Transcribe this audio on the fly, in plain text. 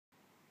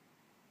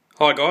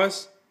Hi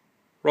guys,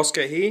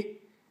 Roscoe here,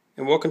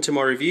 and welcome to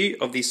my review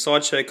of the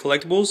Sideshow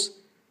Collectibles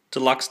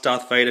Deluxe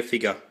Darth Vader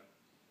figure.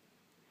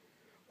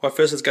 Right,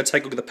 first let's go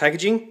take a look at the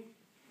packaging.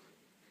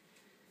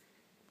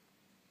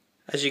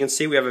 As you can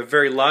see, we have a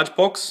very large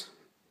box,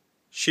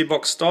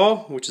 shoebox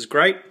style, which is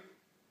great,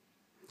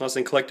 nice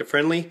and collector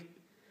friendly,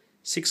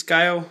 6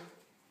 scale.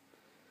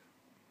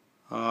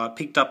 I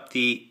picked up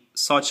the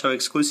Sideshow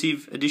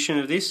exclusive edition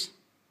of this,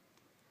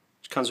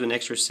 which comes with an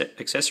extra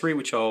accessory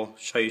which I'll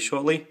show you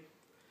shortly.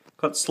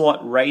 Got slight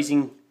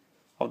raising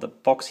of the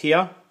box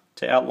here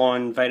to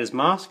outline Vader's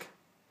mask.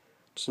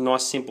 Just a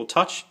nice simple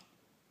touch.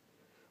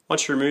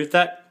 Once you remove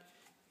that,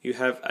 you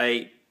have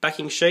a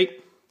backing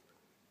sheet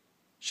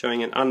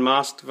showing an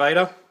unmasked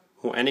Vader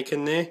or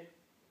Anakin there.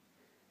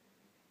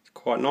 It's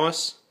quite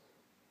nice.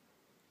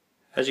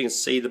 As you can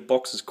see, the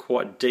box is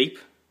quite deep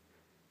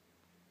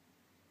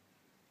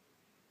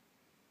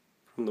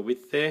from the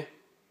width there.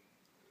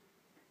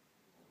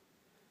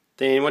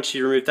 Then once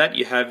you remove that,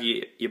 you have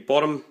your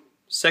bottom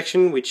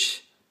section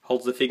which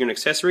holds the figure and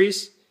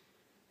accessories,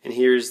 and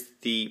here is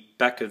the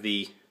back of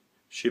the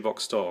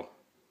shoebox style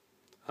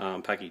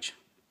package.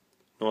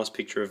 Nice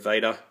picture of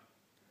Vader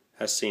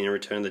as seen in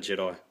Return of the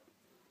Jedi.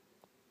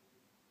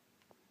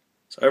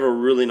 So overall,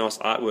 really nice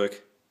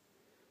artwork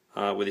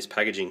with this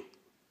packaging.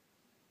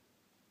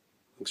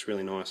 Looks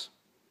really nice.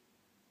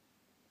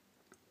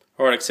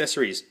 Alright,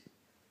 accessories.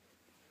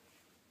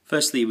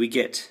 Firstly, we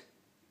get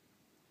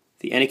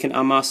the Anakin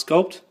unmasked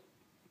sculpt,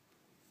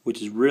 which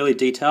is really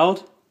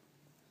detailed,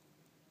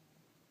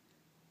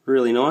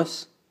 really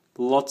nice.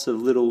 Lots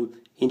of little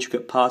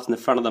intricate parts in the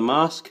front of the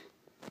mask.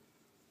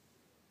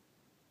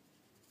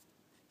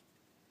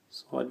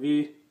 Side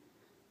view,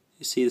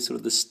 you see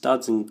the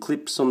studs and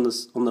clips on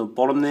the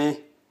bottom there.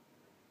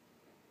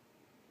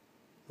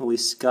 All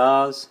these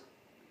scars.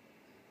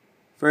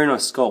 Very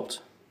nice sculpt.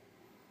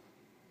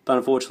 But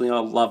unfortunately, I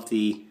love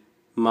the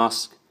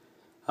mask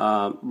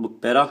look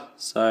better,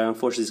 so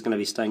unfortunately, it's going to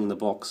be staying in the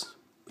box,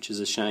 which is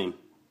a shame.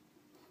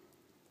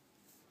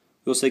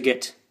 We also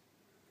get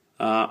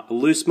a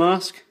loose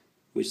mask,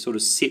 which sort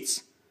of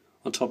sits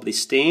on top of this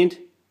stand.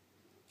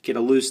 Get a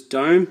loose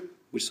dome,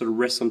 which sort of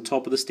rests on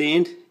top of the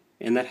stand,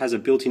 and that has a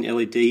built-in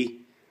LED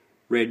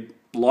red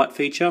light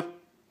feature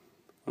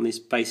on this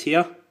base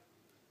here.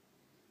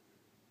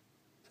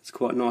 It's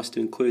quite nice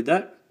to include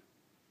that,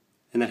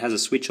 and that has a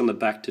switch on the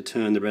back to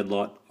turn the red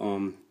light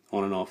on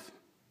and off.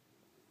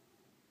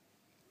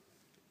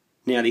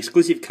 Now the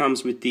exclusive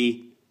comes with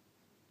the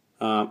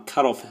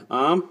cut-off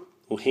arm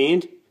or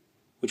hand,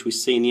 which we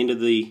see in the end of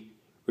the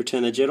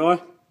Return of the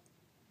Jedi.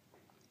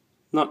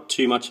 Not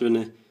too much of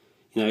an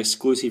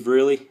exclusive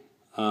really,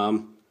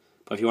 but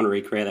if you want to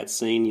recreate that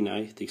scene,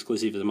 the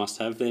exclusive is a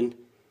must-have then.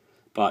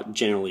 But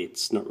generally,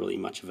 it's not really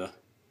much of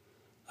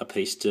a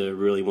piece to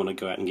really want to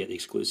go out and get the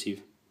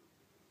exclusive.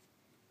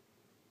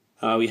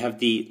 We have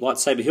the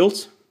lightsaber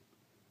hilt,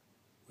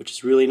 which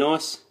is really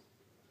nice.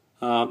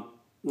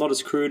 Not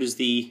as crude as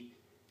the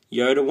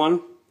Yoda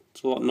one.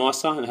 It's a lot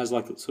nicer, and it has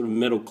like a sort of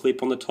metal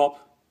clip on the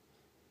top.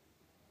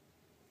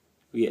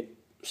 We get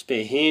a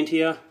spare hand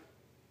here.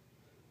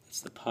 That's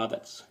the part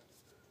that's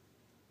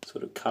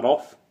sort of cut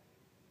off,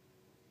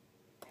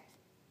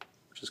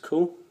 which is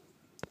cool.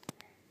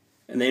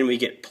 And then we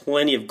get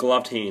plenty of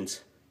gloved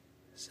hands.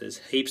 So there's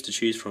heaps to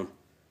choose from.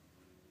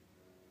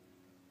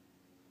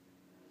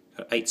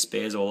 Got 8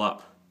 spares all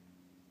up.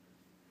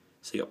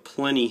 So you got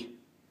plenty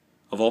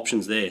of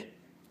options there.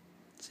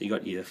 So you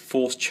got your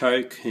force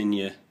choke and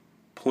your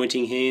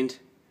pointing hand,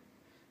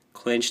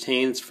 clenched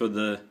hands for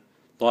the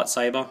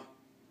lightsaber,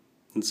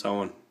 and so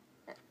on.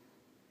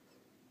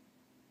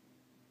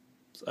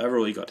 So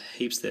overall, you got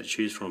heaps there to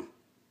choose from.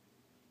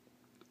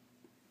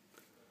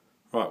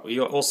 Right, we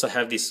also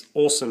have this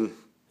awesome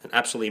and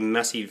absolutely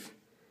massive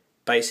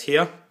base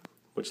here,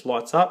 which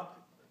lights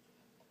up.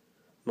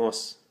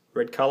 Nice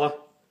red colour.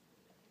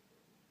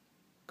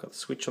 Got the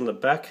switch on the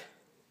back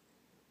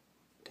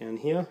down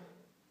here.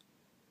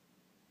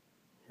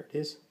 Here it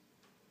is.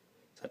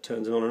 So that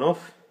turns it on and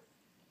off.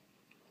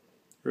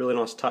 Really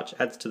nice touch,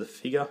 adds to the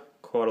figure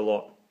quite a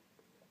lot.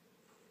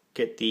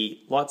 Get the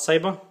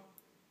lightsaber,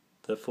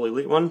 the fully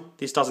lit one.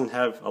 This doesn't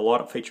have a light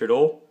up feature at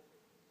all.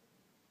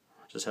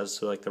 It just has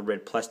like the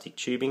red plastic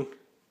tubing.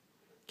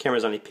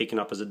 Camera's only picking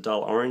up as a dull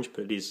orange,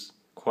 but it is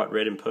quite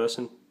red in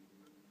person.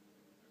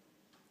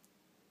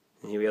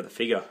 And here we have the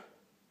figure.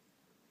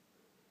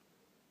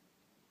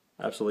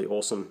 Absolutely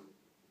awesome.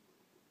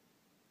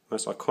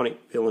 Most iconic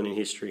villain in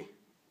history.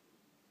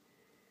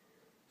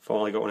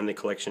 Finally got one in the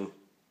collection.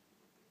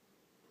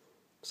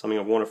 Something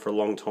I've wanted for a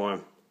long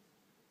time.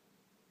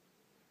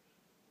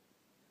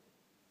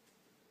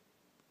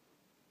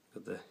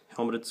 Got the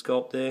helmeted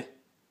sculpt there.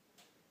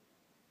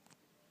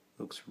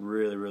 Looks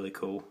really, really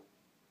cool.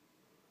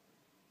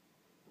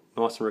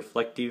 Nice and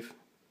reflective.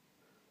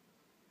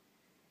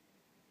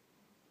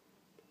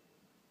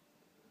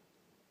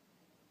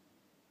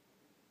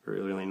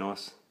 Really, really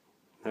nice.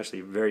 Actually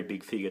a very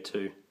big figure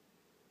too.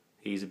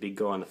 He's a big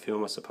guy in the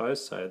film, I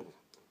suppose, so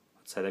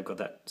I'd say they've got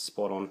that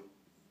spot on.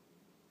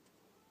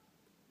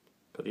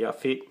 Got the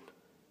outfit,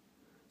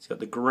 It's got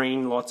the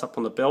green lights up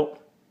on the belt.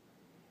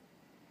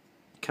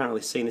 You can't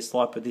really see in this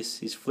light, but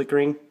this is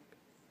flickering.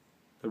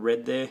 The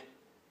red there.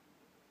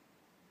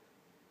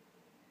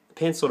 The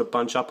pants sort of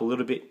bunch up a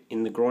little bit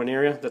in the groin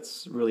area.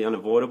 That's really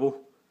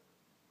unavoidable.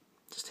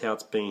 Just how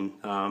it's been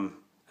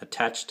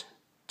attached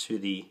to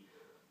the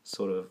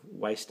sort of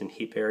waist and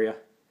hip area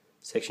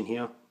section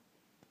here.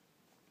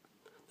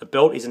 The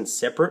belt isn't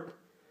separate.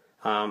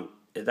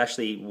 It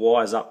actually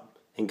wires up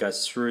and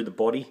goes through the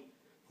body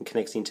and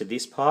connects into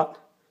this part.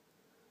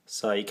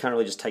 So you can't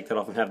really just take that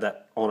off and have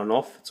that on and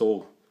off. It's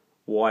all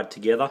wired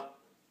together.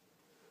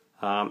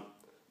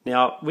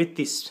 Now with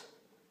this,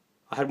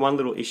 I had one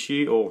little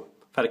issue, or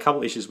I've had a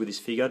couple issues with this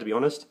figure, to be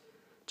honest.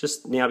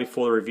 Just now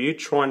before the review,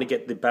 trying to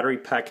get the battery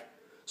pack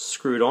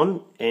screwed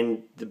on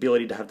and the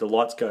ability to have the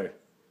lights go.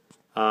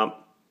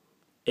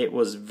 It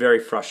was very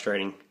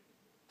frustrating.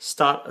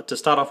 To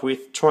start off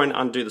with, trying to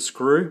undo the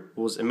screw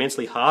was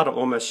immensely hard. I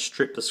almost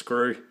stripped the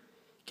screw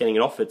getting it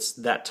off. It's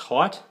that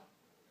tight.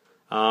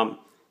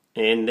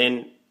 And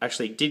then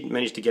actually did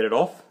manage to get it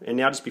off. And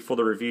now just before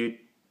the review,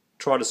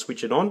 try to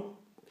switch it on.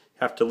 You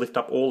have to lift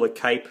up all the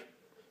cape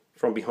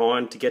from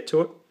behind to get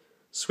to it.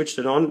 Switched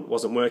it on,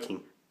 wasn't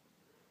working.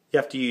 You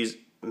have to use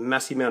a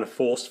massive amount of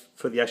force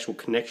for the actual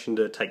connection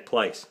to take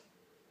place.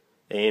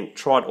 And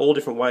tried all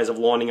different ways of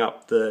lining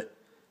up the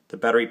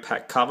battery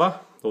pack cover,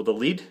 or the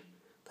lid,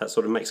 that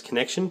sort of makes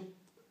connection,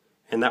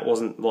 and that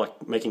wasn't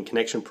like making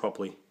connection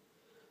properly.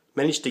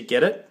 Managed to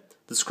get it.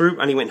 The screw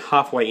only went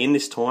halfway in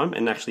this time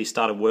and actually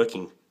started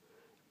working.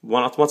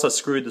 Once I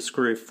screwed the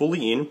screw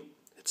fully in,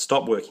 it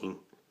stopped working.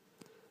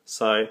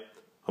 So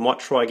I might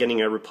try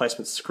getting a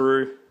replacement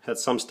screw at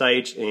some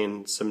stage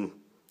and some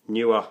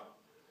newer,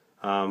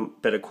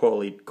 better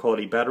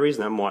quality batteries,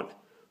 and that might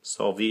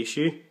solve the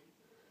issue.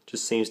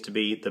 Just seems to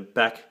be the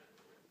back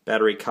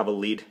battery cover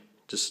lid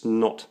just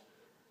not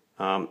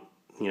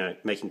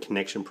making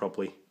connection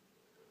properly.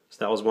 So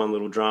that was one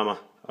little drama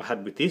I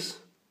had with this,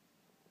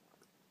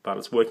 but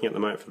it's working at the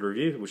moment for the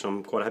review, which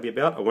I'm quite happy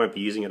about. I won't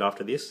be using it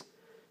after this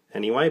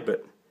anyway,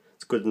 but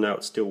it's good to know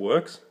it still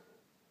works.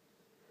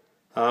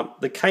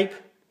 The cape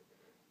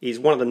is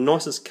one of the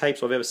nicest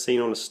capes I've ever seen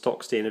on a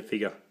stock standard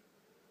figure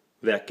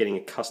without getting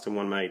a custom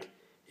one made.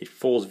 It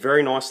falls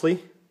very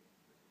nicely.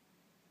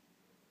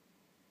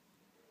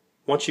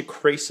 Once you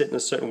crease it in a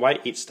certain way,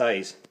 it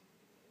stays.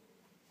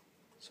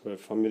 So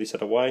if I move this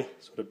out of the way,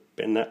 sort of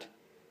bend that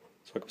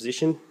so I can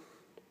position,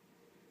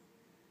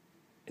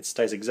 it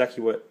stays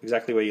exactly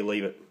where you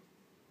leave it.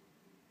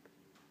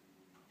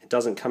 It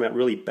doesn't come out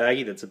really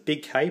baggy. That's a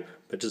big cape,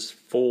 but just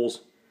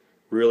falls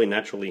really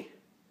naturally.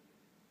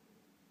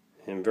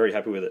 And I'm very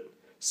happy with it.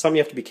 Some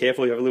you have to be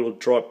careful. You have a little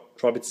dry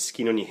bits of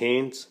skin on your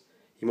hands.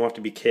 You might have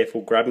to be careful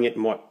grabbing it.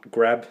 You might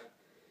grab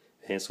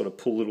and sort of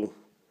pull little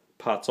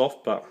parts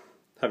off, but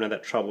haven't had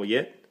that trouble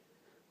yet.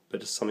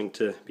 But it's something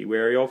to be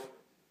wary of.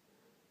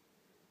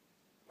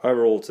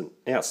 Overall, it's an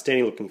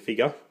outstanding looking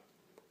figure.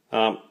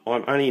 I'm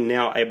only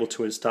now able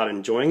to start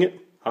enjoying it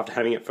after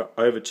having it for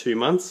over 2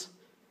 months.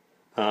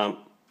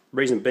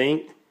 Reason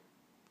being,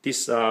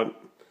 the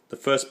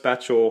first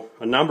batch, or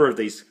a number of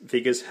these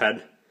figures,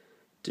 had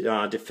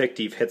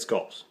defective head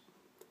sculpts.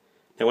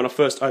 Now when I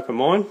first opened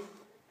mine,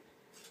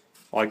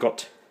 I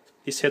got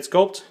this head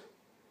sculpt.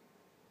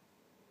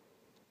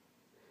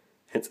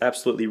 It's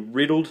absolutely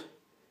riddled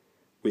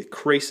with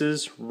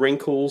creases,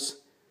 wrinkles,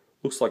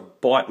 looks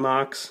like bite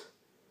marks,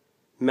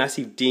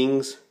 massive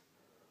dings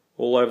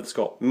all over the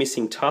sculpt.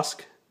 Missing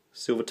tusk,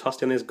 silver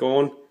tusk down there's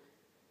gone.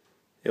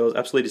 It was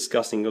absolutely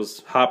disgusting. It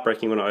was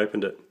heartbreaking when I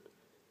opened it.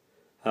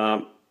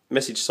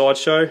 Message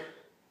Sideshow,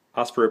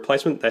 asked for a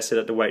replacement. They said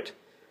I had to wait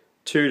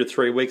 2 to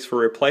 3 weeks for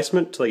a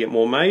replacement till they get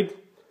more made.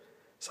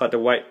 So I had to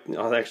wait,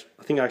 I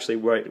think I actually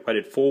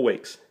waited 4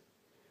 weeks.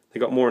 They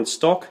got more in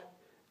stock.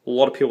 A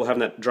lot of people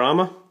having that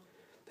drama.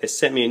 They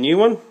sent me a new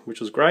one, which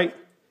was great.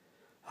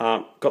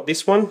 Got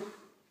this one.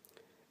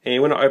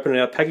 And when I opened it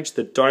out of the package,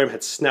 the dome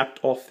had snapped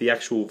off the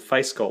actual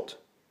face sculpt.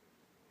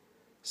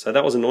 So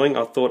that was annoying.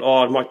 I thought,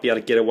 I might be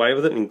able to get away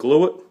with it and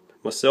glue it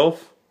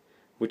myself,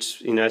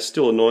 which,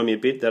 still annoyed me a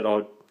bit, that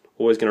I'm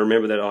always going to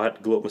remember that I had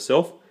to glue it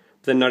myself.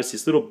 But then notice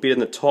this little bit in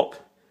the top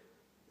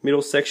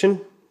middle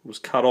section was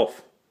cut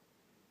off.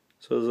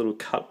 So there's a little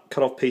cut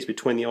off piece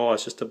between the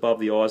eyes, just above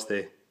the eyes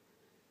there.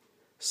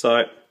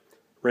 So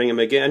rang them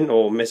again,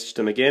 or messaged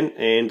them again,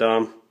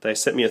 and they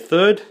sent me a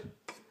third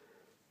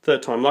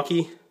time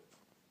lucky.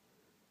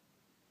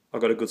 I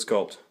got a good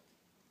sculpt.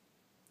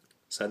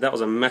 So that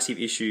was a massive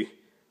issue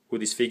with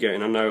this figure,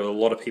 and I know a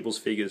lot of people's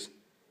figures.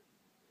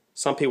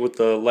 Some people with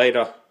the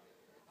later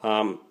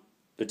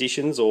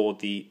editions or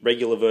the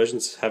regular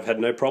versions have had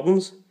no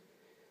problems,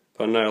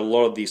 but I know a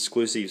lot of the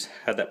exclusives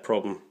had that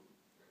problem.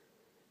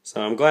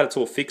 So I'm glad it's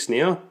all fixed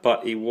now,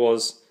 but it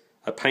was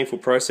a painful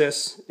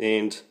process,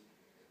 and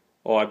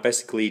I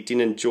basically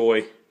didn't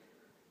enjoy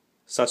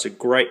such a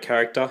great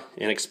character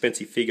and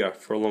expensive figure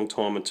for a long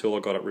time until I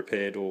got it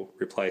repaired or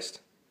replaced.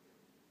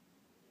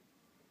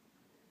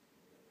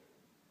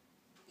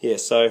 Yeah,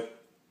 so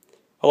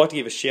I'd like to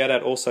give a shout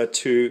out also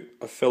to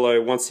a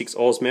fellow 16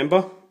 Oz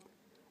member.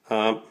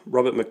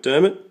 Robert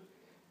McDermott,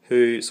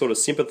 who sort of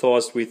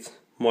sympathised with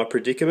my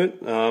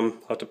predicament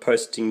after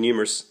posting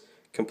numerous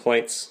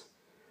complaints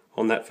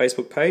on that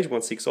Facebook page,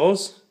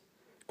 16Oz.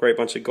 Great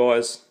bunch of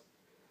guys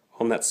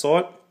on that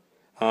site.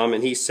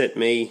 And he sent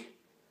me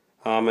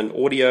an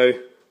audio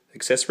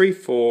accessory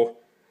for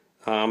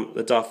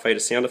the Darth Vader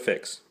sound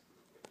effects.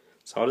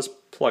 So I'll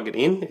just plug it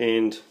in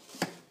and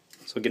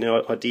so get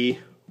an idea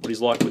what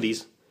he's like with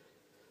his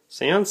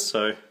sounds.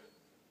 So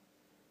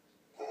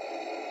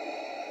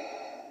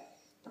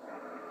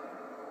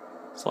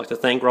I'd like to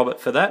thank Robert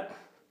for that.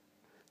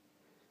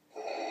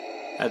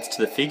 Adds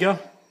to the figure,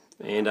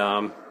 and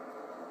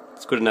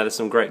it's good to know there's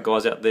some great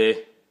guys out there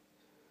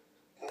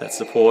that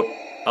support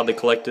other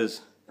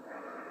collectors,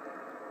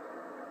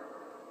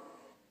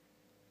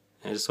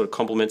 and it just sort of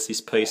complements this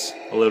piece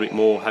a little bit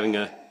more, having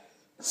a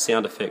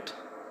sound effect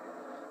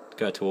to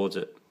go towards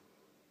it.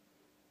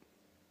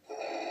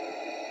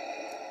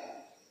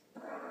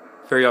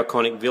 Very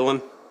iconic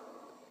villain,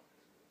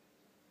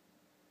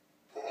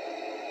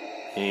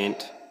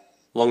 and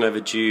long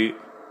overdue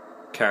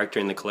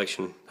character in the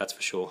collection, that's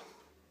for sure.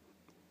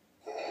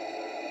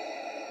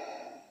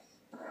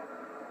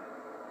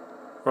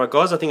 Alright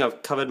guys, I think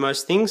I've covered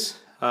most things.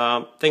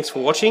 Thanks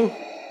for watching.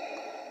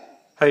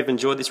 Hope you've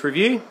enjoyed this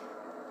review.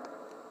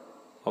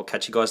 I'll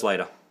catch you guys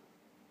later.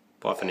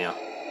 Bye for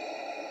now.